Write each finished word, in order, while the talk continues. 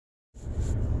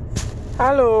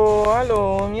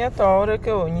Allô, mia tore che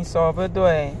ogni sobe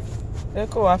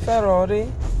ecco a ferrore,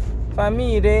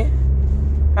 famiglie,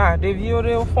 devi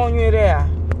ore o fognere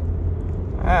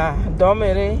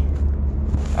domere,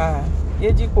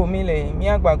 yeji pomile,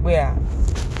 mia gbagbe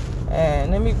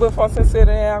ne mi gbe forse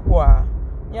sere akwa,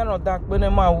 mia no dak bene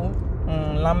mawu,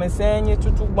 la mesenye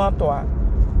tutu gbanto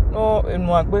no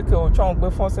enu agbe ke o chon gbe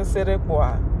forse sere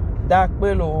kwa, dak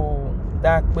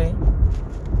pe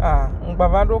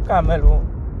ngbavado camelo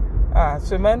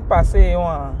semaine passée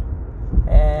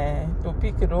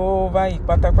topic do va y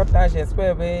pata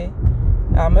j'espère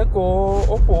ameko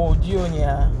opo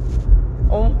dionia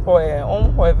on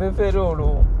vevero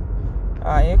lo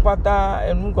y pata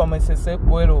enu comme c'est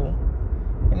kwelo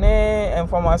ne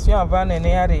information avant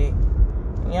ne are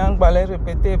nyang balé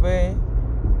répéter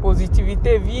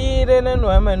positivité vire ne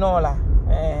no emeno la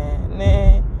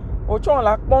ne ochon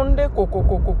la ponde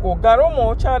koko garo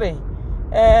mo chare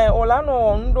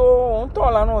olano ndo onto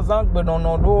lano zangbe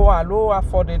no do alo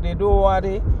afodede do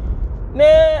are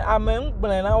ne amen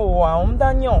gbena o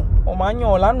ondanyo o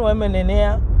manyo lano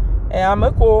emenene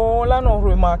ameko lano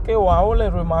remarquer o le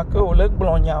remarquer o le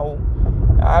gblonya o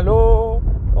alo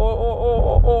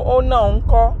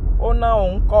ona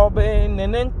onko be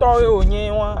nene ntoye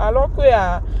onye wa alo ke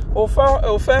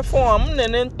o fe fun am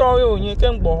nene ntoye onye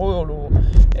ke ngbo lo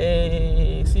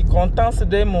si contents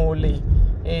de mole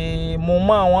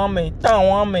moment wa me temps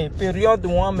wa me période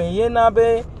wa me yena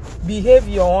be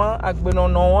behavior wa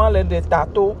agbenono wa le de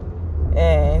tato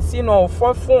sinon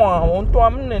fo fun on to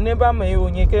am nene ba me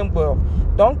onye ke ngbo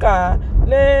donc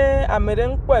le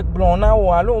ameren ko egblona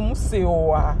wa lo mu se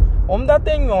o da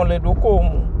te nyon le doko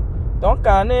mu donc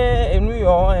ne enu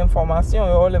yo information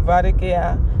yo le varike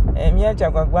mi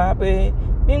ajagbagba be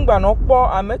mingba no po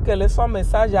amekele son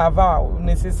message ava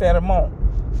nécessairement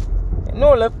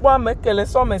no le po amekele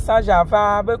son message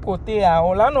ava be côté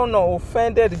on la non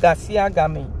offended gasia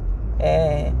game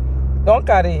donc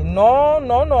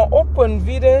non open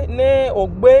video ne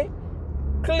ogbe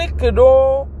click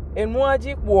do enu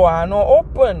aji po no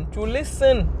open to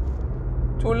listen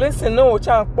no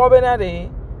cha po be na de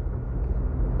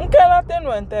nkela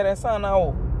tenu intéressant na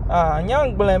o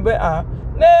nyang blembe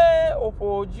ne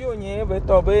opoji onye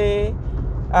betobe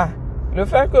le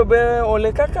fait que on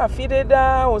le kaka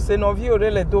fideda o se no vi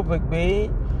ore le do begbe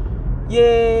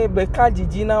ye be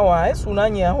kajiji na wa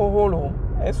esunanya hoholo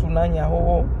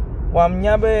wa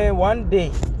mnyabe one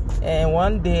day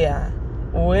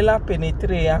o la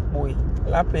pénétrer akboy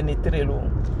la pénétrer lo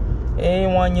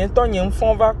wanye to nye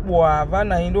mfon va kpo va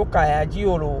na indo kayaji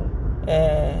olo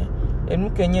enu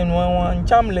kenye no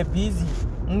ncham le busy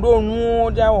ndo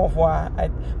nu ja wofwa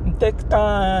take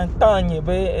temps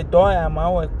be do ya ma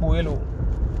wa ekpuelo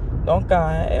donc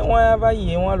won va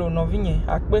yi won lo no vinye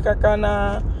akpe kaka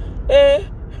na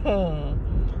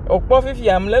opo fifi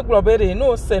am le globere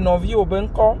no se no vi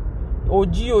obenko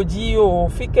oji o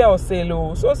fike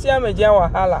oselo social media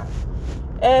wahala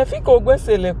fiko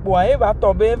gbese le po ba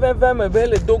to be veve me be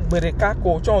le dogbere ka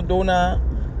ko chon do na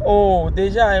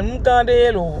déjà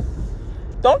ngande lo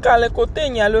donc à le côté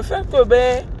il y a le fait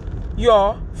que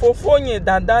yo fofonye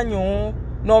dadanyo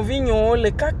novinyo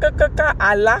le kaka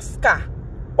Alaska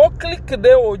au clic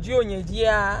de audio nye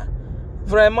dia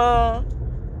vraiment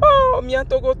mia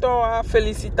togoto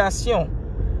félicitations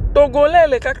togolais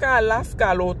le kaka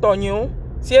Alaska lo tonyo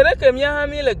siere que mia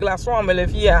ami le glaçon à me le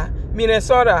via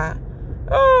Minnesota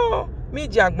mi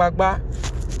diagbagba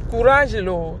courage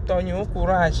lo tonyo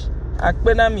courage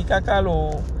akpena mi kaka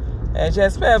lo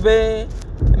j'espère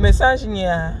message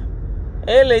nia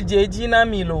ele jeji na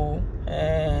milo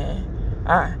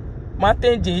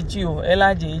matin jeji o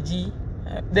ela jeji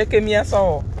de ke mi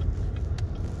aso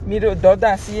mi do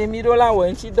doda si mi do la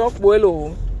we nchi do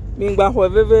poelo mi ngba ho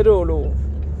vevero lo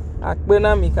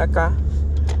akpena mi kaka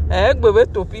gbebe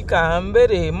topika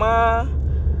mbere ma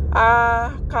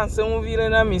kan se mu vire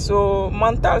na mi so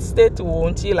mental state wo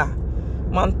nchi la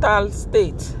mental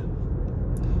state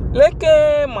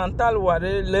leke mental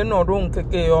ware le nodo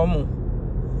nkeke yomu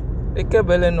leke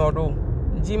bele nodo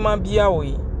jima bia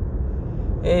we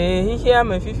hihi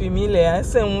ame fifi mi le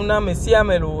esen na mesi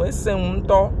amelo esen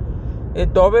to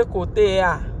dobe kote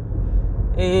ya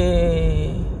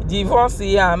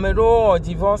divorce ya amero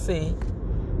divorce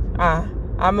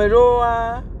amero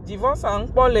divorce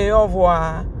anpo le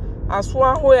ovwa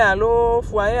aswa ho ya lo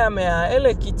fuaye ame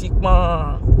ele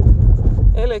kitikpan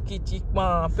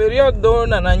période do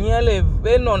nananyele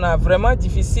na vraiment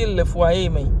difficile le foyer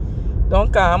mais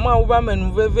donc ama uba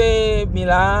menuveve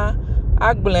mila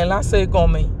agblin la se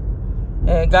gome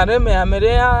gare me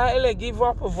amerea ele give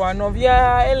up vo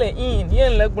novia ele in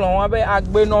yen le gblon wa be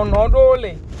agbe no do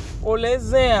le o le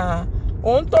zen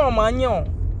on to magnon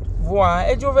voix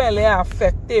et je vais les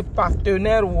affecter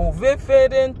partenaire ou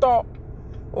VFD to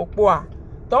au quoi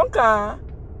donc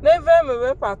ne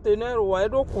ve partenaire ou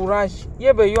edo courage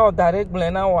yebe yo direct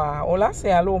blena wa o la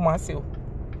se alo masio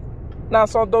na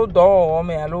so do o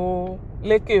me alo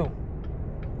lekeo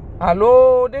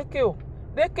alo dekeo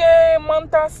deke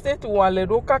mental state ou ale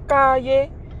do kaka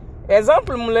ye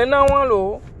exemple mlena wan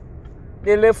lo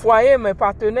de le foyer mes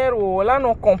partenaires ou la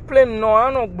no complain no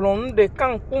ano blon de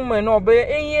kan kume no be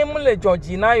eye mu le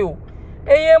Georgina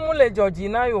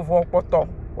yo vo poto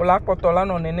o la poto la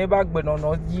no nene ba gbe no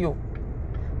no di o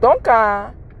donc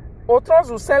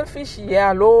autres ou selfish ye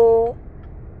allo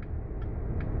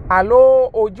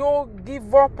ojo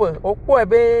give up okpo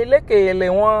ebe leke ele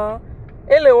won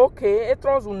ele okay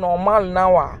etros ou normal na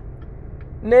wa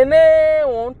nene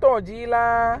on toji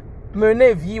la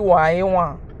mener vie wa e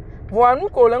wa voa nous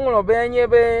ko lengo be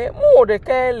nyebe mu de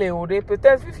kele o de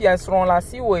peut-être fifia seront la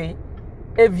siwe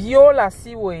et vio la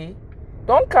siwe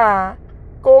donc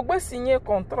ko gbe signer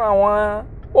contrat wa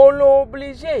o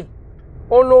l'obligé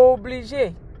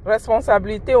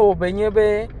responsabilité au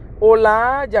benyebe o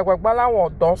la jagbagbala wo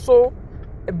doso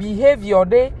behavior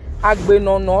de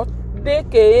agbenono de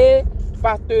ke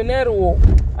partenaire o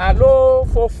allo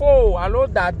fofo allo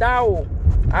dada o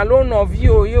allo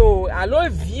novio yo allo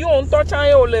vio on touchan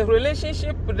yo le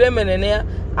relationship de menene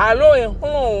allo e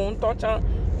hon on touchan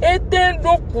eten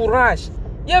do courage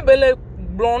yebele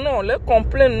blono le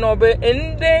complain no be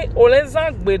ende o le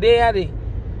zangbede yare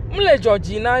mle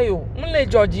Georgina yo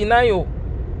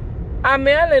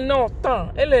ame ele no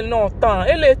temps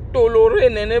ele toléré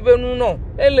nene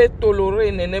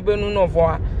benu no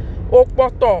voa o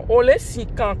poto o le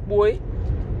sikan poe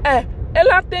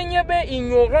elle a tenu be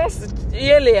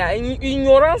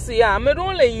ignorance ya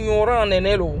amedon le ignorant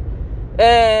nene lo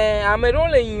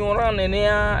amedon le ignorant nene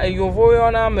ya yo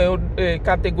voyo na me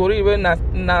catégorie be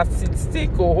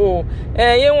narcissique o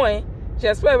yewen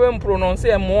j'espère be me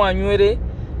prononcer mo anywere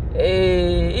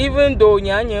even though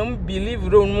nyanyem believe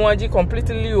ro nwaji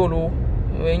completely olo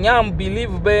nyam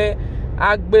believe be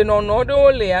agbe no no de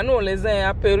ole anu le zan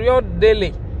a period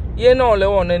dele ye no le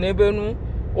won ne benu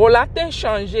o la ten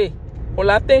changer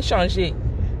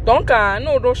donc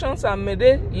no do chance à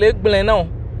m'aider le glen non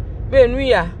be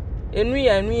nuya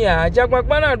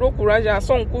jagbagba na do courage a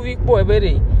son kuvi po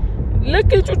ebere le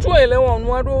ke tutu ele won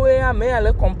nwa do we a me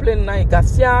ale complain na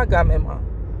igasia ga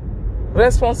mema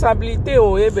responsabilité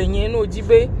o ebenye no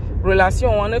dibe relation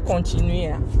on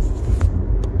continue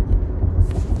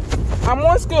à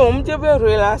moins que on dibe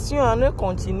relation on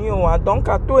continue wa donc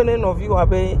à to ene no vi wa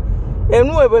be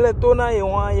enu ebele to na ye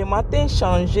wan ye matin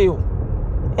changer o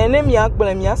ene mi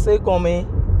agble mi ase gome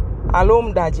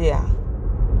alom daje a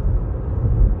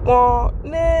mo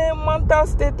ne mental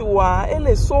state wa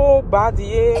ele so bad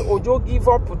ye ojo give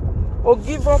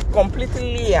up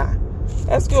completely ya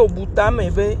est-ce que obuta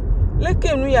mebe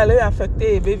leke nous y aller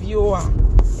affecter bevio a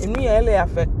nous y aller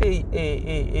affecter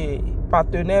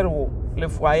partenaire ou le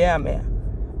foyer amer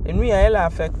et nous y aller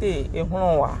affecter et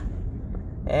wa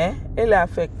elle est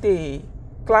affectée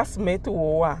classmate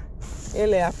ou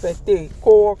elle est affectée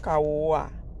coworker ou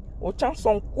au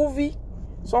chanson couvi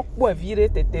son point viré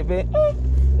tetebe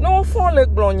non font le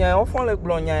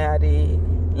glogna ya de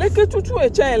leke tutu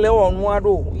e cha ele o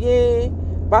nwado ye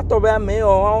batobe me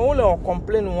o le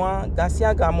complain wa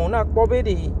gasia gamona kpobe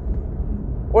de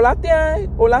o la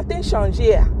ten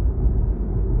changer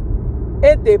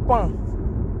et dépend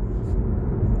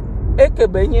et que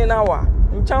benye na wa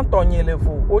nchanto nye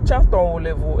levo o chanto o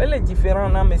levo ele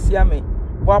différent na mesia me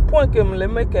wa point que me le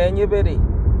make enye bere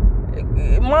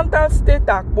mental state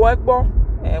akpo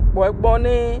egbo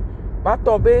ni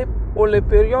batobe o le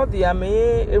période ya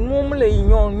me enu le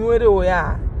yin nuere o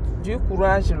ya du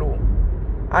courage lo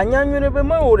anya nyure be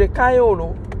me o rekaye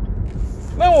olo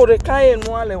me o rekaye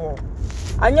nu ale wo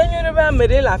anya nyure be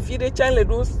amere la fi de chan le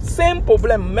do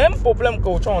même problème que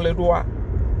o chan le do a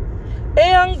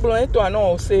e anglo eto ana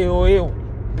o se o e o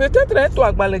peut-être eto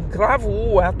agbale grave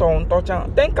ou aton to chan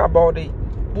think about it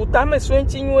buta me so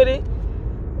nti nyure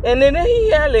enene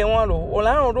hi ale won lo o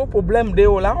la ro problème de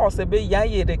o la o se be ya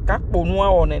ye de kakpo nu a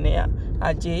onene a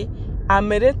aje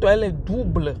amere to ele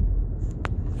double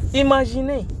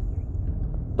imaginez.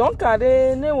 Donc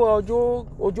ade ne ojo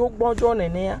gbojo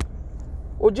nene ya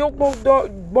ojo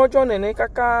gbojo nene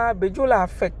kaka bejo la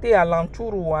affecté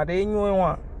alentour wa de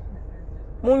nyowa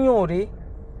munyore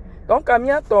donc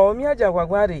amia to mi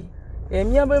ajagwagware e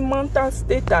mi be mental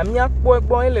state amia po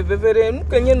egbo ele vevere nu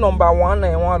kenye number 1 na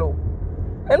enwa ro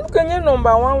enu kenye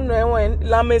number 1 na enwa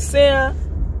la mesia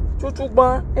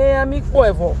tutugba e ami po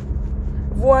evo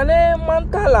voile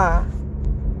mental la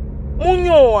munyo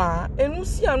a enu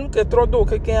si anu ke trodo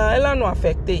keke a ela no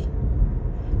affecté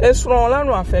esron la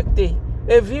no affecté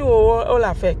e vi o la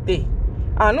affecté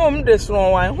anu m de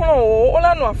sron wa ho o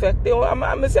la no affecté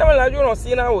me se la jo no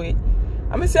si na we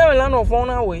me se la no fon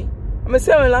na we me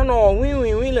se la no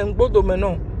win le ngbodo me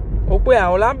no o pe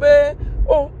a o la be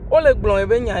o le glon e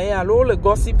be nya ye alo le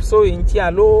gossip so inti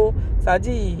alo ça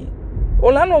dit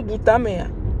o la no buta me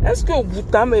est-ce que o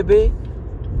buta me be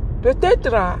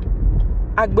peut-être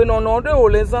agbenono de o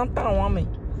les entend wa me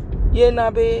ye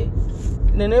na be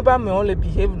nene ba me on le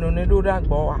behave no ne do da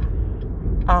gbo wa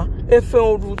efe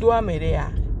odudu amere ya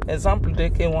exemple de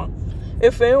ke wa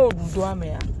efe odudu ame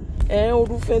ya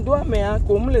odu fe do ame ya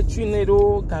ko mu le tune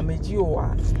do gameji o wa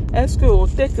est-ce que o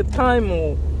take time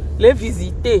o le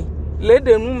visiter le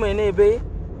de nous mener be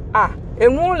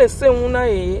enu le se una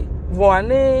ye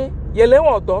voane ye le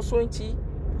wo do so nti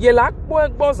ye la po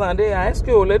egbo zande ya est-ce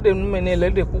que o le de nous mener le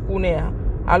de kuku ne ya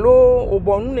alo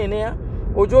obonu nene ya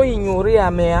ojo ignore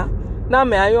ame ya na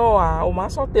me ayo o ma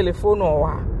so telephone o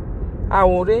wa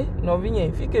awore no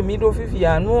vinye fike mi do fifi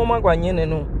anu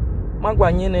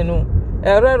magwanye nenu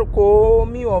erreur ko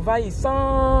mi ova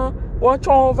isan wo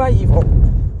chon ova ivo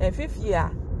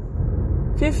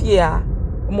fifi a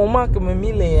moment que me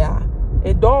mile ya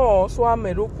e do so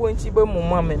ameru pointi be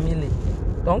moment me mile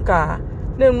donc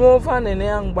nenu ova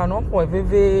nene angba no po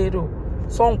vevero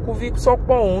son kuvi so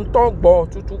po un to gbo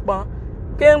tutupa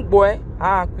kengbo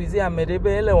akuizi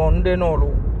amerebe le onde no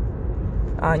lo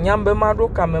anyambe mado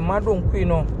kame mado nkui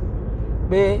no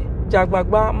be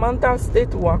jagbagba mental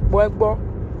state wa gbo egbo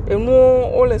enu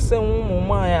o le se un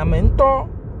mo ya mento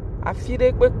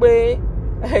afire pepe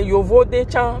yovo de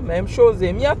chan même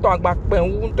chose mi ato agba pe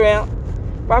un to ya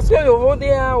parce que yovo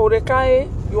de a orekai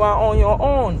you are on your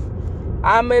own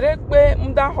amere pe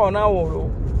mda hona woro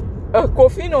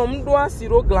kofi no mdo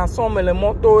asiro glaçon mele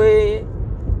moto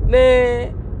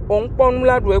ne on pon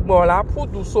la do egbo la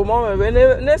pudu so mo me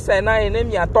ne se na ene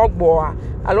mi atogbo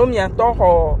alo mi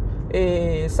atoho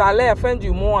salaire fin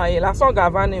du mois et la so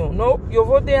gavane no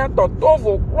yovo de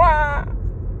atotovo kwa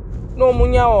no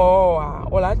munya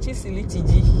o la chi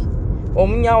silitiji o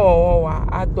munya o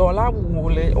adola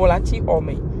wole o la chi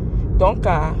ome donc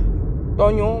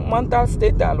donyo mental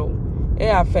state alo est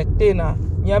affecté na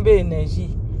nyabe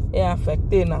énergie est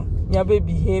affecté na nyabe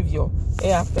behavior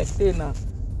est affecté na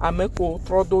ameko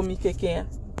trodomi keke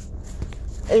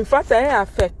en fait est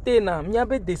affecté na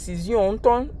nyabe décision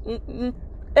ton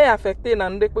est affecté na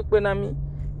ndekpepe na mi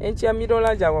enti ami do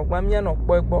la jawo gba mi no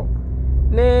pegbo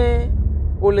ne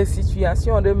o le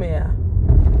situation de me ya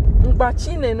ngba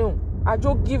chi nenu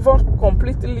ajo give up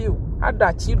completely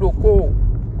adachi doko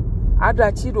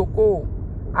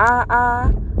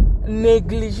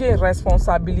négliger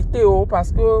responsabilité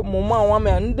parce que moment wa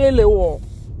me ndele wo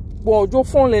bon jo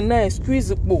font les nains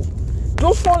excuse po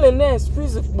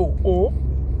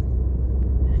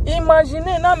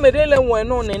imaginez na merele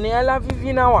weno nene la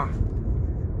vivina wa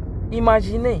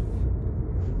imaginez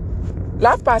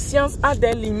la patience a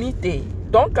des limites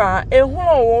donc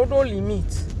ehun odo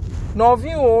limite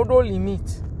novi odo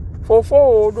limite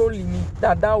fofo odo limite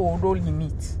dada odo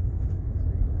limite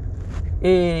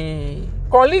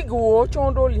collègue o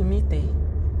chondo limite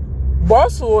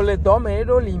boss o le do me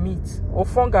do limite au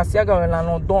fond gasia ga la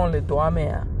no don le do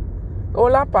amea o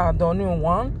la pardonner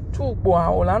 1 2 po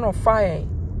o la no fire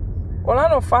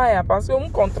parce que un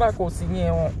contrat ko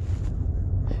signé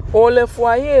o le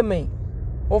foyer me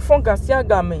au fond gasia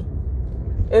ga me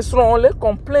et seront les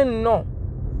complain non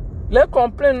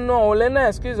o le na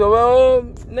excuse o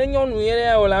ne nyonu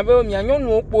yere o la be o mi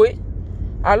anyonu opo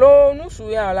alo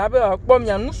nusu ya la be po mi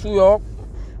anusu yo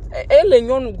ele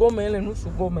nyonu gome ele nusu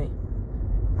gome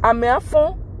ame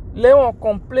afon le on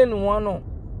complain wano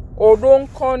odo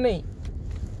nkone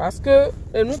parce que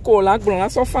enu ko la gbon la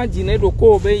so fa jine do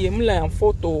ko be yem la en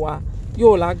photo wa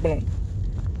yo la gbon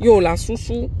yo la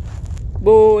susu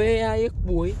bo aye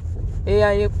kpoe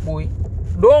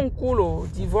donc lo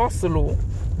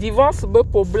divorce be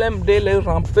problème de le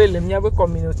ramper le mia be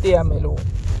communauté amelo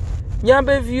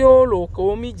nyabe violo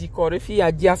ko mi jikore fi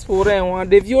ya diaspora wa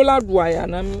de viola doya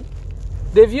na mi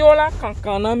de viola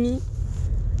kankana mi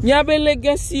nyabe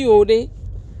legacy ode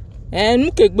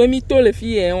nu ke gbe mi to le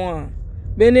fi e wa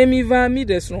bene mi va mi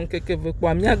de son keke ve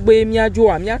kwa mi agbe mi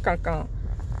ajo a mi kankan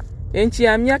enchi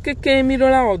a mi keke mi do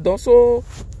la odo so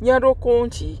nyado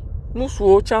konchi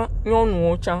nusu ocha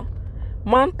nyonu ocha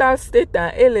mental state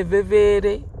a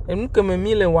elevevere enu ke me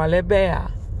mi le wale be a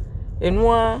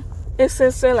enua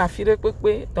essentiel la fire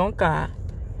pepe donc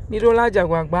mi do la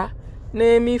jagbagba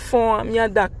ne mi fon mi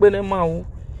ada pere ma o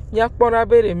mi akpora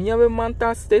bere mi ave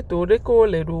mental state o de ko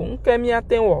le do nke mi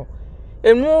atenwo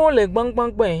enu le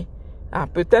gbangbangban Ah,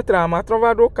 peut-être à ma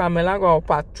trovado camela go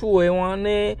patu e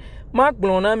wane ma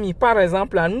glona mi par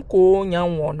exemple an ko nya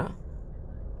wona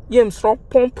yem sro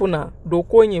pompe na do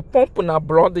ko nye pompe na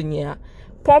blood nya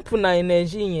pompe na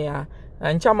energy nya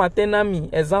ancha matena mi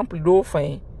exemple do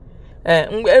fin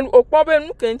o pobe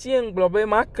nu kenti englobe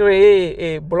ma créer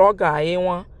e blogger e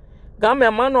wan game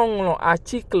manonglo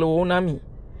article ona mi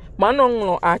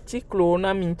manonglo article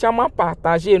ona mi chama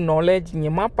partager knowledge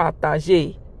nya ma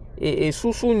partager et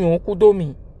sous nyo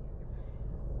kudomi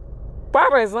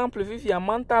par exemple vivia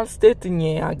mental state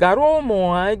nye agaro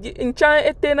mo ncha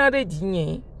etena de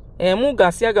dinye mu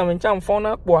gasia ga mencha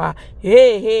mfona kwa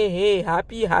hey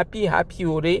happy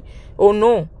ore oh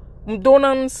no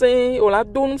mdonam se ola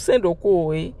donum se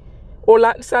doko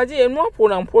ola saji enu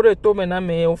apona mpore to mena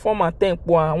me o forma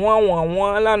tempo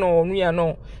wa la no nu ya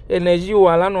no energy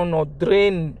wala no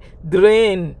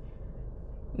drain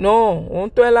no on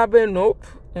to elabe nope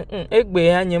egbe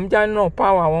ya nyem ja no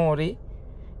power won ri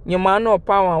nyema no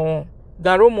power won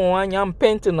garo mo anya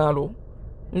paint na lo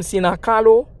msina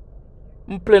kalo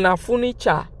mplena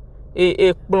furniture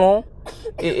plon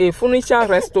furniture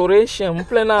restoration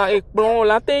mplena plon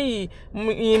la te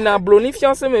ina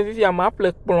blonifiance me vivia ma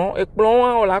plon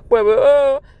wa la kwebe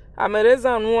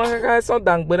amereza nu aka so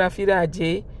dangbera fire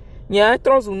aje nya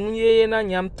trozu nu ye na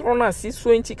nyam trona si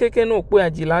so nti keke no pe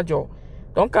ajilajo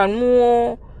donc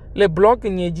anu le blog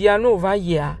nyedia no va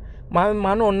ya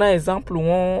ma no na exemple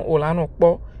won olano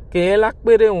po ke la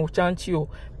pere on chanchio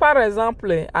par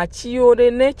exemple achio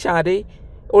de nature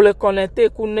o le connecter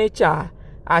ku nature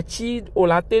achi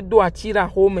olate do achira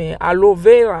home aloe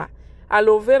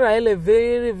vera ele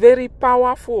very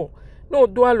powerful no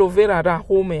do aloe vera da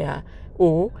home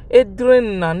e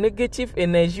drain na negative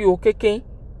energy o keke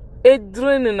e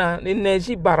drain na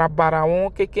energy barabara won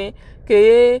keke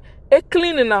ke e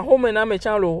clean na home na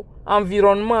mechalo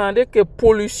environnement de que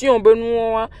pollution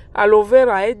benua aloe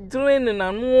vera e drain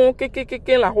na nu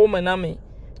keke la home na me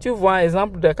tu vois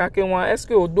exemple de kakenwa est-ce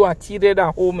que o do attirer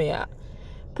da home ya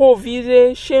pour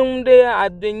virer chemde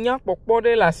adenya popo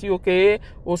de la si oke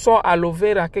o so aloe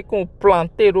vera que qu'on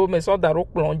planter ro mais so daro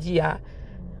plonji ya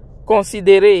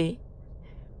considérer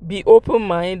be open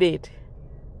minded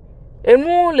et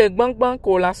nous les bang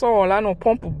ko la so la no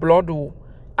pompe blood o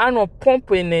ano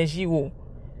pompe énergie o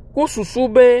ko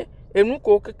susube enu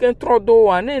ko keken trodo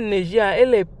wa na energie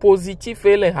elle est positive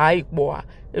elle est high boa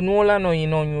enu la no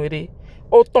ino nwere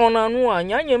o tonanu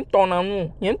anya nyem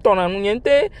tonanu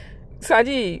nyente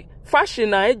sadi fashion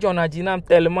na e jona jinam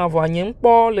tellement vo nyem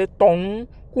po le tonu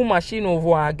ku machine o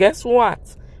vo guess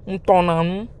what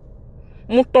mtonanu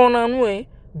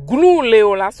glue le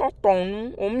o la so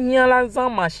tonu o mia la zan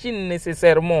machine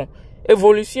nécessairement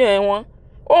évolution en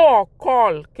o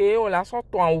call ke o la so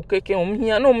ton ou keke o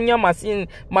mia no mia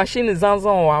machine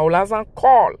zanzan o la zan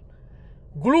call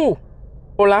glue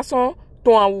o la so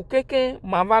ton ou keke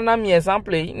ma vana mi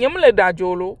exemple nyem le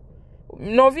dajolo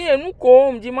novi enu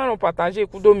ko mdi mano partager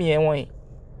kudo mi enwen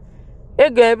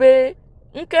egebe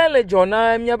nke le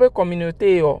jona mi abe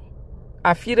communauté yo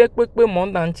afire pepe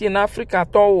monde entier en Afrique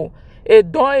to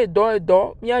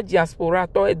edo mi diaspora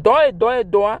to edo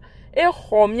e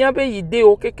ho mi abe ide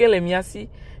o keke le miasi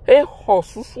e ho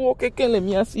susu o keke le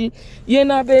miasi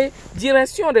yena be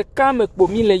direction de kam ekpo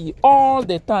mi le all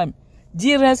the time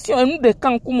direction nous de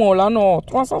kan kumo la no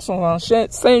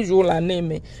 365 jours l'année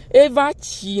me e va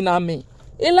chi na me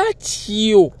e la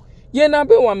chi o yena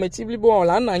be wa metibli bo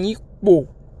la na ni po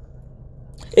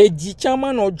e di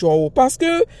chama no jo parce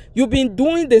que you been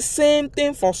doing the same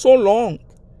thing for so long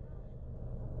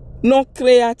non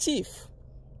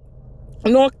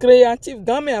créatif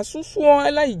game asusu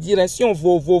la direction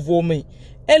vo me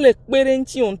elle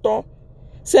perenti on to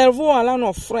cerveau ala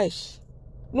no fresh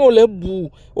no le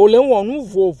bu o le wonu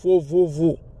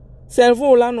vo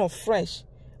cerveau la no fresh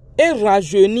e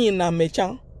rajeuni na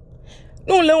mecha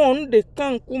no le wonu de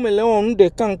kanku me le wonu de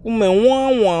kanku me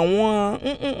wa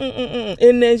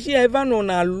energy ever no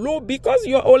na low because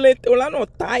you ola no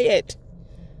tired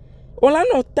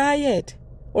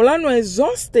ola no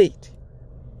exhausted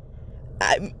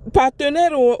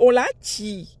partenaire ola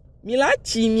chi mi la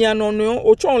chi mi anono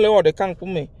o chon le o de kanku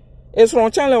me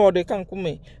esron chan le o de kanku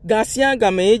me gasia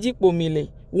ga me eji pomile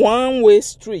one way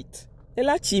street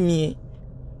ela chi mi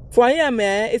foya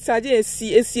me esaje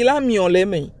esi la mi on le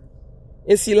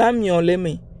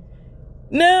me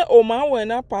ne o ma we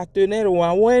na partenaire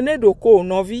wa we ne doko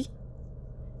novi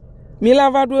mi la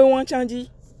va do wan chanji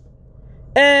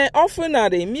often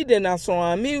are mi de na so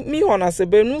mi hona se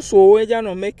be nu so we ja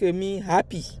no make me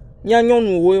happy nya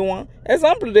nyonu we wan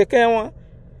example de kan wan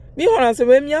mi hona se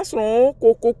be mi asron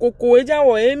koko eja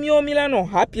wo emi o mi la no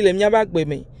happy le mi abagbe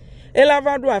me ela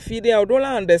va do afide o do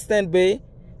la understand be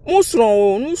musron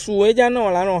o nusu eja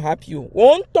na la no happy o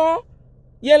onto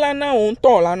yela na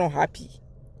onto la no happy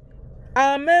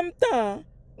en même temps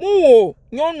mu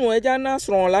nyonu eja na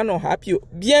sron la no happy o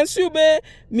bien sûr be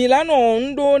milano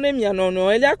ndo ne mi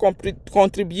no eja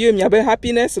contribuer mi be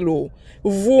happiness lo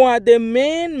voa the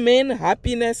main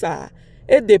happiness a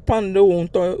e dépend de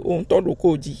onto do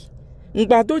koji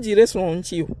ngbado jire sron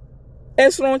nchi o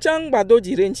esron chan ngbado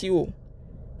jire nchi o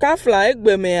ka fla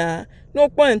egbeme a no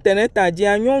po internet aji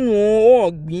anyonu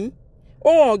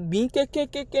o ogbin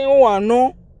kekekeke o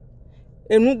ano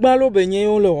enugba lo benye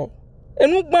o lo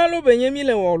enugba lo benye mi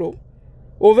le wo lo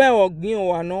o ve ogbin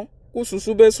o ano ku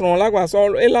susu be sron lagba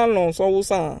so elalon so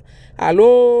wusan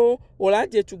alo o la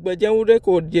je tugbeje wure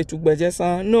ko je tugbeje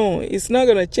san no it's not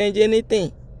going to change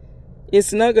anything.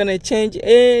 It's not going to change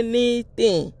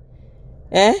anything.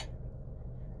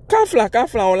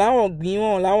 Kafla ola ogbin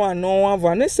ola wa no wa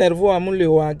va ne cerveau amule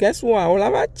wa guess what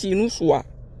ola va chinu swa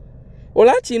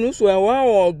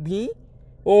wa ogbin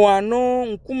o wa no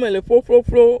nkumele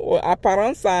pro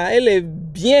apparence elle est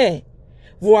bien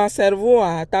voa cerveau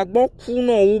a tagbon ku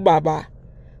no u baba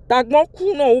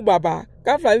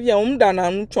kafla via umdana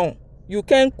nchon you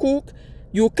can cook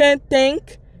you can think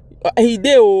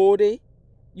ide ore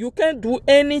you can't do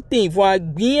anything voa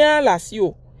gbin la si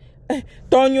o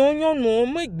Tonyo no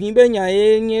me gbin nya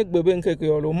nye gbebe nkeke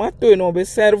yolo mato no be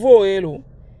cerveau elo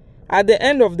at the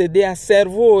end of the day a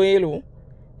cerveau elo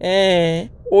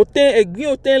oten egbin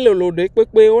oten lolo de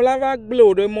pepe o la va gble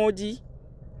o de moji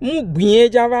mu gbin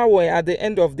java we at the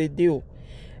end of the day o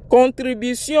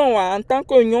contribution wa en tant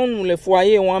que nyonu le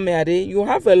foyer wa me ade you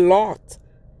have a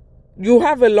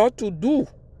lot to do.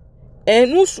 Et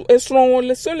nous serons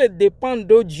les seuls dépendants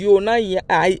de Dieu na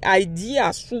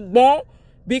idea souvent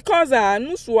because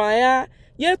nous soya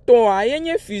yeto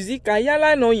ayenye physique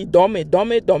ayala no idome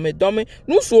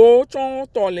nous so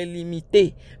to les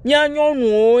limiter mia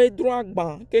nyonu e droit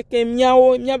gban keke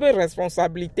miao mia be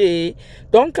responsabilité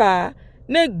donc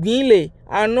ne gbinle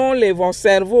anon le vos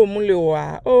cerveau mu le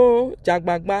wa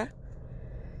jagbagba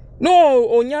no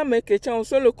onya me ke chan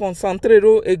so le concentrer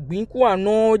ro egbin ku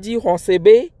anon ji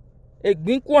hosebe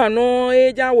egbinku ano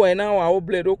eja wena wa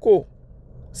obleroko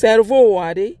cerveau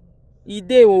ore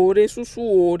ide ore susu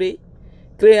ore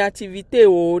creativité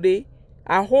ore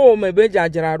aho mebe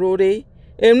jajararore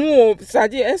enu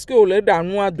saji est-ce o le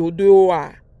danu adodo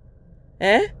wa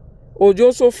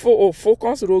ojo so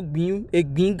focus ro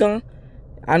egbin gan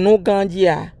ano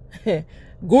ganjia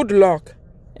good luck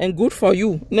and good for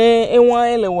you ne enwa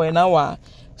ele wena wa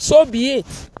so be it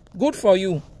good for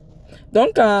you.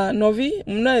 Donc, novi,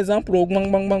 mon exemple,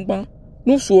 bang.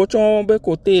 Nous souhaitons be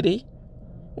côté.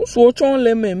 Nous souhaitons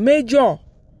les major.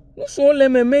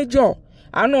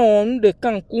 Alors, nous de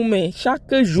Cancun,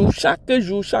 chaque jour,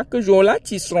 là,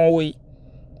 tu seras, oui.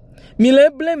 Mille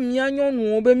blé, miagnon,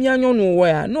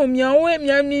 ouais. Non, miaoué,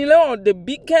 the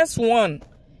biggest one.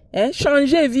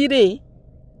 Changer, virer.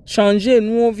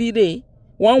 Nous, virer.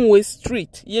 One way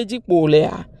street. Yéji pour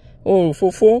léa. Oh,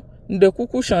 fofo, de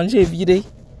coucou changer, virer.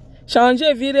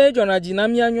 Changer vire jona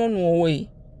dinamia nyonu we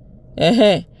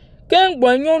ken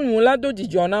gbo nyonu la do di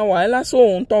jona wa la so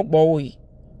on to gbo we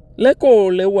le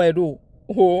ko le wedo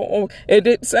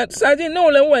sa di no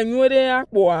le we nyure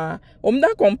apo a o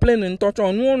mda complain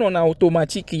ntocho nu no na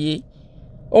automatic yi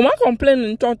o ma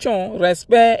complain ntocho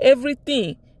respect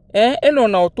everything no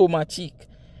na automatic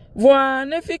voa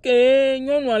ne fike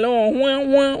nyonu ala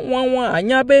won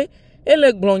anyabe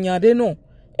ele glonyade no.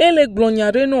 Et les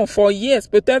glognards non for years,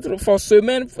 peut-être for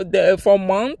semaines, for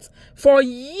months, for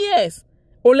years.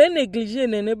 On les néglige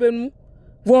nenebenu.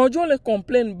 Vojo le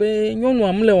complain be nyonu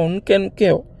amle on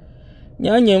kenkeo.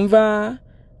 Nyanyemva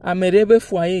amerebe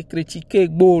foyer critiquer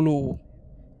gbolo.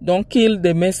 Don't kill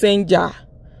the messenger.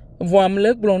 Vo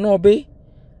amle glono be.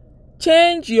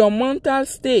 Change your mental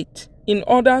state in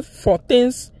order for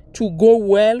things to go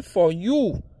well for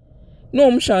you.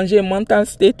 Non changer mental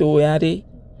state o yare.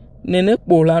 Nene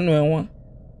po la no enwa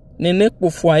nene po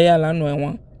foyer la no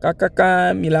enwa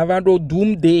kakaka milavado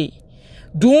doomsday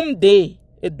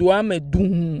e do ame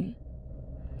doom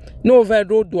no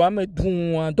vedo do ame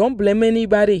doom don't blame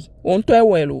anybody on to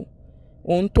ewelo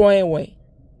on to ewe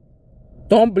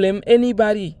don't blame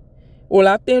anybody o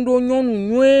la tendo nyonu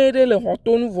nwere le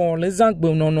hotonu von les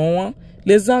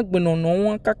angbe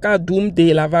nono kaka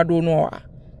doomsday lavado no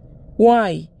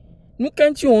why. Nous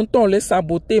quand on tend les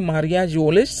saboter mariage,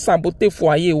 on les saboter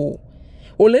foyer,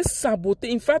 on les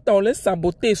saboter, en fait on les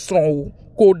saboter son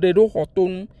code de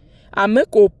hoton, à me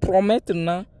ko promettre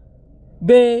na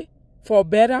be for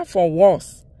better for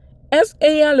worse. Est-ce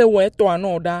qu'il y a le ouais to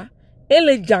anoda Et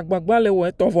les jagbagba le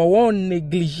ouais on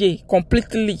négligé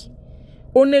completely.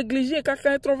 On négligé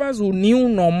kaka trouva au new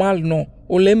normal non.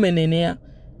 On les menenea.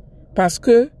 Parce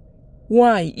que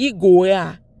why ego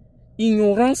ya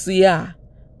ignorance ya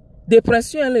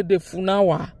dépression elle de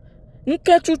funawa.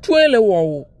 Nke chuchu ele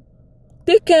wo.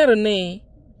 Take care ne.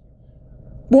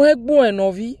 Boy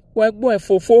novi, boy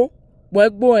fofo,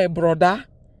 boy broda.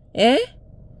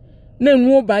 Ne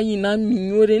nou ba yina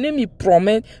mignore, ne mi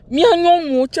promet, mi anyon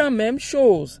nou cha même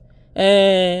chose.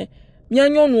 Mi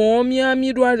anyon nou,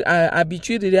 mi doit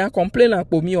habitude de complain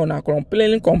pour mi, on a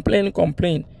complain.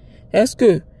 Est-ce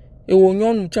que, e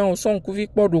onyon nou cha on son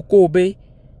kouvik po do kobe,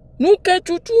 nou ke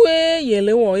chuchu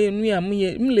yele wo nou ya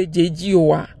mle jeji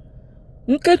wa.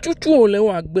 Nou ke chuchu le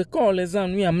wa gbe ko le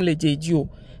zan nou ya mle jeji o.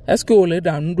 Est-ce que ole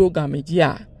da nou do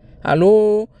gamedia?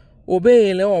 Allo,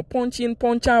 obe le o punch in,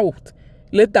 punch out.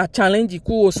 Le da challenge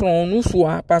ku o son nous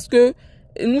soit parce que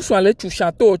nous soit le tout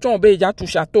château tu be ja tout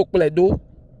château pledo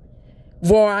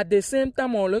vo at the same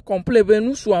time on le complet be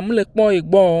nous soit me le po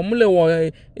igbo me le wo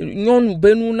nyonu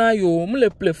be nu na yo me le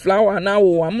ple flower na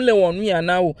o me le wonu ya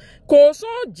na o ko so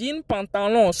jean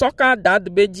pantalon soka dad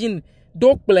be jean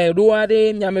do pledo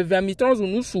ade nya me via mitron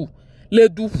nous sou le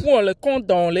du fou le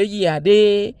condon le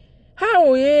yade ha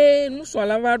o ye nous soit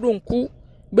la va donc ku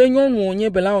be nyonu onye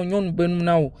be la nyonu be nu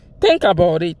na o. Think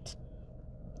about it.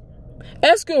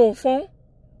 Est-ce que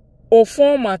au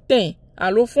fond matin,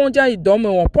 à l'au fond ja il dorme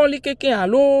on poli quelqu'un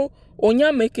allo on y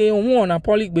a meke on a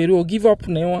poli gbere o give up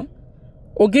ne wa.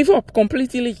 O give up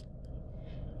completely.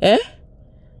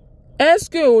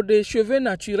 Est-ce que au des cheveux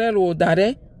naturels au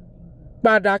dare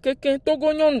pada quelqu'un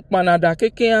togonyon panada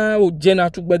quelqu'un au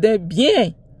jena tu gbede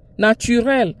bien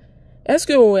naturel. Est-ce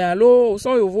que au allo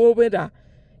so yo vo beda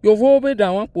you vobe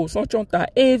da wan po son chonta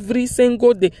every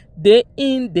single day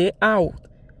in, day out.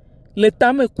 Le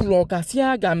tame kuloka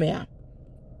siya gamea.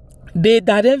 De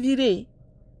dade vire.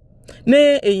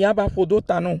 Ne e yaba podo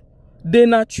tanon. De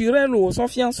naturel ou son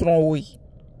fiance ron oui.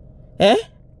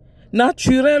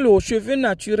 Naturel ou cheveux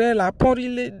naturel a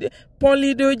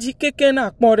poli de di keke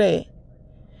na kmore.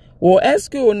 Ou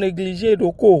est-ce que on néglige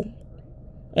doko?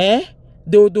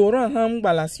 Déodorant ham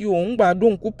balasio, on ba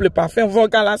don couple parfum vo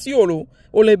galasio lo.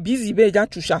 O le busy be ja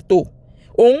tu château.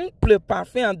 On ple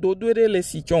parfum en dodore le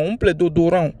situation, on ple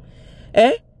dodorant.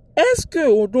 Est-ce que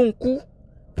o don coup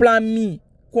plami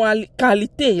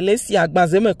qualité le si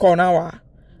agbaze me konawa?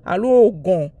 Allo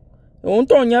gon. On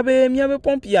ton miabe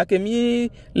pompi ya ke mi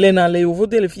le na le ovo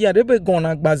de le fia de be gon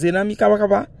agbaze na mi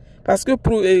kaba parce que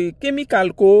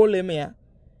chemical ko le mea.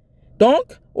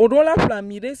 Donc, o do la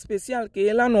flamide spécial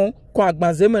que là non ko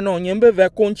agbaze me non nyembe ve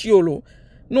konchiolo.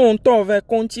 Non to ve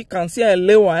konchi kansia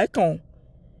lewa ekon.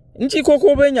 Nchi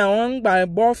koko be nyawan gba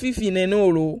bo fifi ne no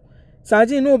lo.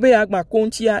 Saji no be agba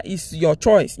konchia is your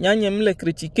choice. Nyanyem le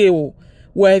critique o.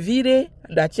 We vire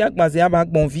dachi agbaze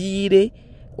abagbon vire.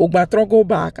 Ogba trogo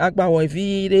back agba we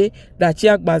vire dachi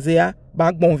agbaze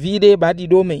abagbon vire badi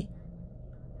dome.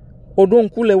 Odon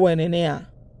kule wenene a.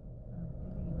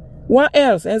 What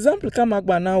else? Exemple kama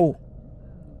agba na o.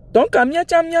 Donc amia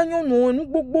chamia nyono nu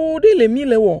gbogbo de le mi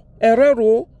le wo.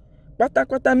 Erreur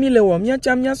kwata mi le wo mia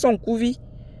chamia son kuvi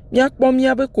mia kpo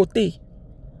mia be côté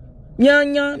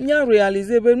mia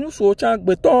réaliser be nous so cha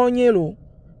gbe tonye lo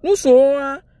nous so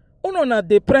on na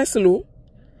dépresse lo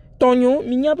tonyo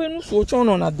mia be nous so cha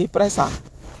on na dépressa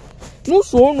nous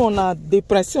so on na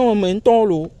dépression menton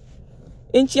lo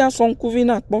entia son kuvi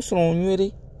na kpo son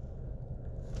nwere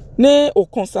ne o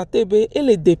constater be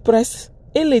elle dépresse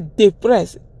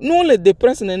nous le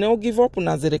dépresse ne o give up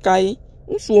na zerekai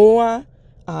nous so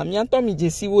mianto mi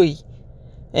jesi we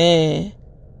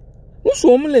nous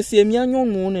sommes les mi anyon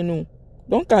no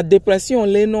donc à dépression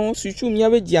le non surtout mi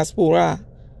ave diaspora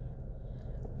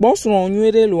bon son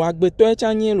nwere lo agbeto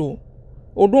echanye lo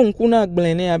odon ku na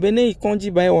gblene abene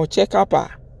ikonji ba o check up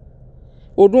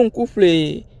odon ku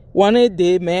fle wane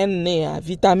de men ne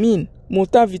vitamine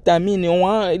mota vitamine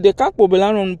on de 4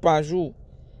 pobelanon par jour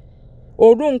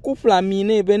odon ku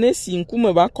flamine bene 5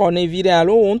 me ba kone vire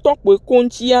alo on tok pe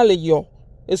konchi ale yo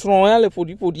et seront là pour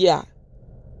dire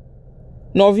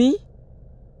novi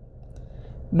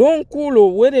donc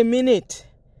wait a minute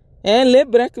le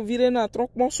break vire na trop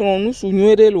bon son nous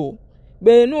sougnere lo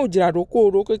be no jirado ko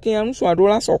ro ke anu so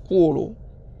adola so ku lo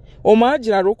o ma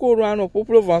jirado ko ro ano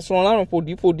popolo va son la no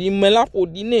podi me la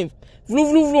podi ne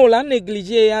vlu la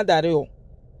négliger ya dare o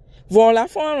voilà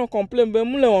fond on complet be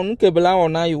mu le onu ke bla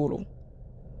ona yoro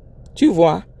tu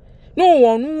vois no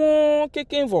wonu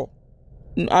quelqu'un va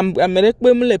Amérique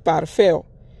me les parfait.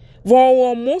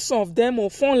 Bon, most of them au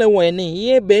fond le wene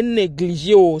ye ben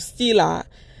négligé au style là.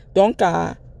 Donc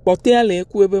à porter les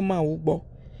coups be ma ou bon.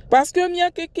 Parce que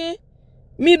mia quelqu'un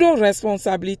mi do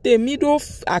responsabilité, mi do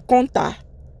akonta.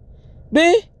 Be,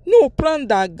 nous prendre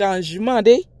d'engagement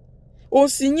de, ou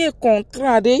signer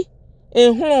contrat de, et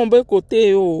on côté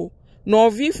yo, non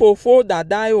vi fofo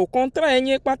dada yo, contrat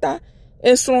enye pata,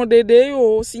 et son dede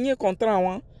yo, signer contrat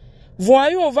wan.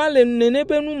 Voyons, va le nene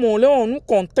be nous mon on nous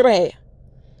contraire.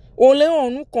 On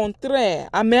nous contraire,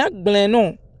 a me ak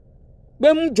blenon.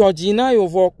 Be mu Georgina yo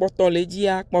vo poto le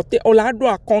dia, pote o la do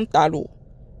akonta lo.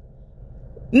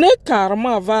 Ne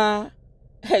karma va,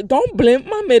 don't blame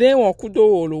ma mere won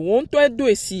kudo lo, won to do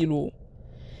esi lo.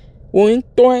 Won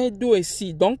to do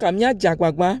esi, donc a mia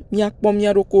jagwagba, mia pom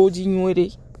mia roko di nwere.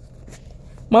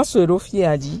 Ma sero fi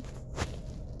aji.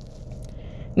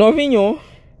 No vinyo,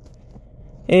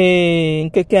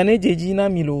 nkeke ane jeji na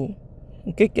mi lo.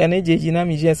 Nkeke ane jeji na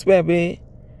mi, j'espère be,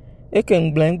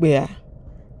 ken blengbe ya.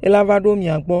 Ela vado mi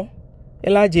agbo,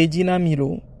 ela jeji na mi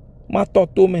lo. Ma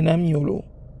toto mena mi lo.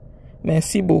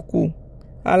 Merci beaucoup.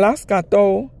 Alaska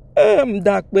to,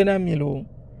 mdakpe na mi lo.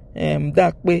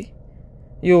 Mdakpe.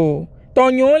 Yo,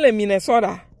 tonyo le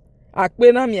Minnesota.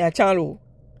 Akpe na mi achalo.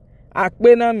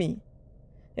 Akpe na mi.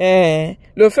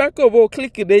 Le fait que vous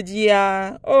cliquez de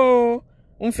dire, oh,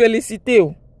 on félicite.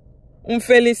 On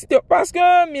félicite. Parce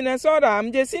que Minnesota,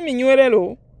 m'jesi mignore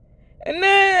lo.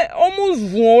 Ne,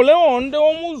 omuzun, le onde,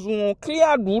 omuzun,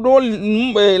 clear dudo,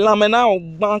 lamena o,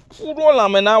 bankuro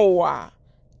lamena o wa.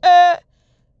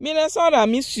 Minnesota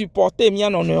mi supporte mi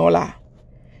anono la.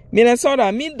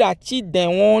 Minnesota mi dachi den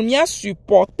won mi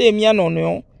supporte mi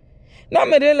anono. Na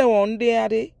medele onde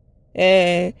ade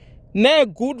ne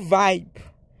good vibe.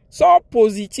 So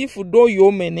positif do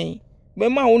yo mene. Be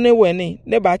ma one wene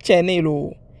ne ba chene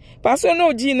lo. Parce que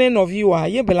no jine no viwa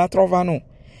ye bela trova no.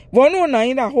 Vono na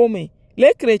ina home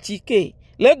le critiquer,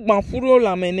 le gbanfuro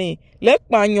la mene, le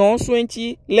kpanyon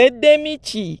swenti, le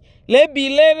demichi, le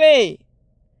bilere.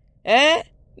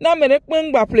 Na mere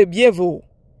kpengba ple bievo.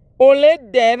 O le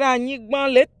dera nyigban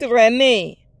le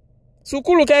traîner.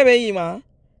 Sukulu kebe yima.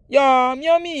 Yo,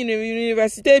 mi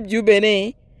université du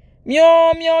Benin.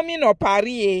 Mi no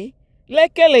Paris.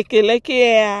 Leke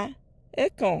ya.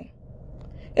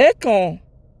 Ekon.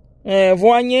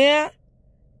 Voanye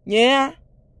ya.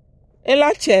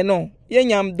 Ela cheno. Ye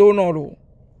nyam dono lo.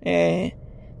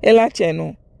 Ela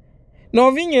cheno.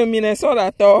 No vinyo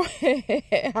Minnesota to.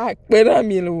 Akpena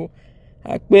mi lo.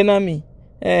 Akpena mi.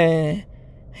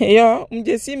 Yo,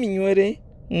 mjesi minywere.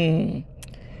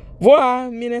 Voa,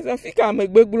 Minnesota fika me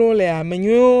gbegblon le a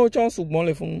menyo chon sugbon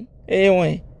le fun.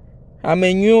 Wen. A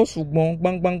menyo sugbon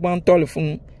bang to le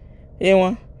fun.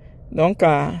 Wen. Donc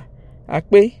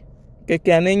akpe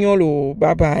keke anenyo lo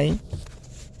bye bye.